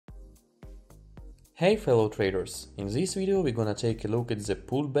Hey fellow traders, in this video we're gonna take a look at the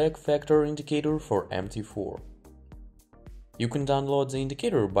Pullback Factor Indicator for MT4. You can download the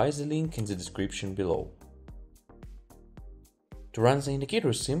indicator by the link in the description below. To run the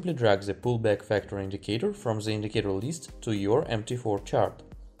indicator, simply drag the Pullback Factor Indicator from the indicator list to your MT4 chart.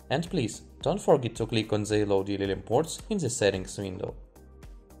 And please, don't forget to click on the Allow Daily Imports in the Settings window.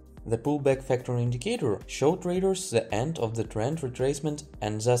 The Pullback Factor Indicator shows traders the end of the trend retracement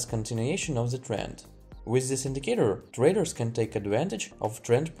and thus continuation of the trend. With this indicator, traders can take advantage of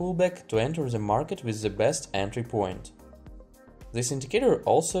trend pullback to enter the market with the best entry point. This indicator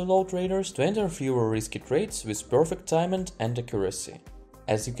also allows traders to enter fewer risky trades with perfect timing and accuracy.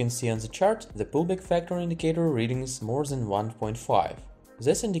 As you can see on the chart, the Pullback Factor Indicator readings more than 1.5.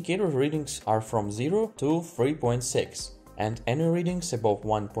 This indicator's readings are from 0 to 3.6. And any readings above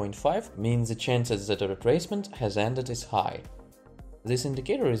 1.5 means the chances that a retracement has ended is high. This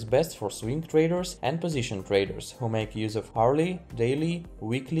indicator is best for swing traders and position traders who make use of hourly, daily,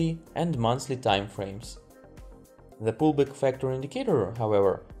 weekly and monthly time frames. The Pullback Factor Indicator,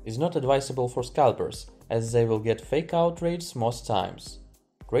 however, is not advisable for scalpers, as they will get fake out trades most times.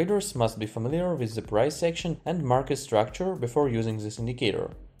 Traders must be familiar with the price action and market structure before using this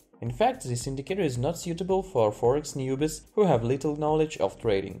indicator. In fact, this indicator is not suitable for forex newbies who have little knowledge of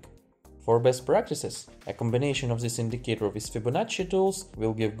trading. For best practices, a combination of this indicator with Fibonacci tools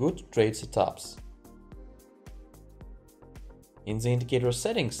will give good trade setups. In the indicator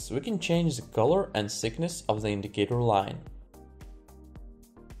settings, we can change the color and thickness of the indicator line.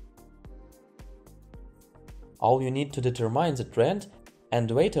 All you need to determine the trend and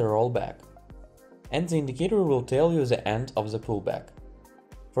wait a rollback. And the indicator will tell you the end of the pullback.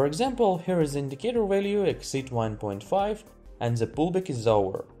 For example, here is the indicator value exceed 1.5 and the pullback is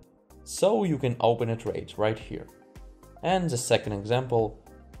over, so you can open a trade right here. And the second example,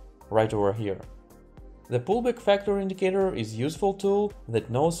 right over here. The Pullback Factor Indicator is a useful tool that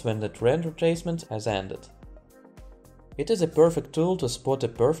knows when the trend retracement has ended. It is a perfect tool to spot a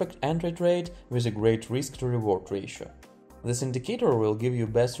perfect entry trade with a great risk-to-reward ratio. This indicator will give you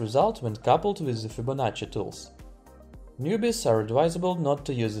best result when coupled with the Fibonacci tools. Newbies are advisable not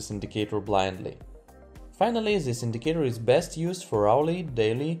to use this indicator blindly. Finally, this indicator is best used for hourly,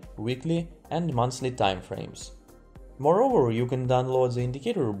 daily, weekly and monthly time frames. Moreover, you can download the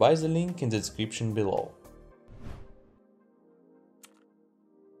indicator by the link in the description below.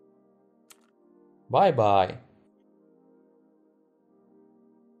 Bye bye!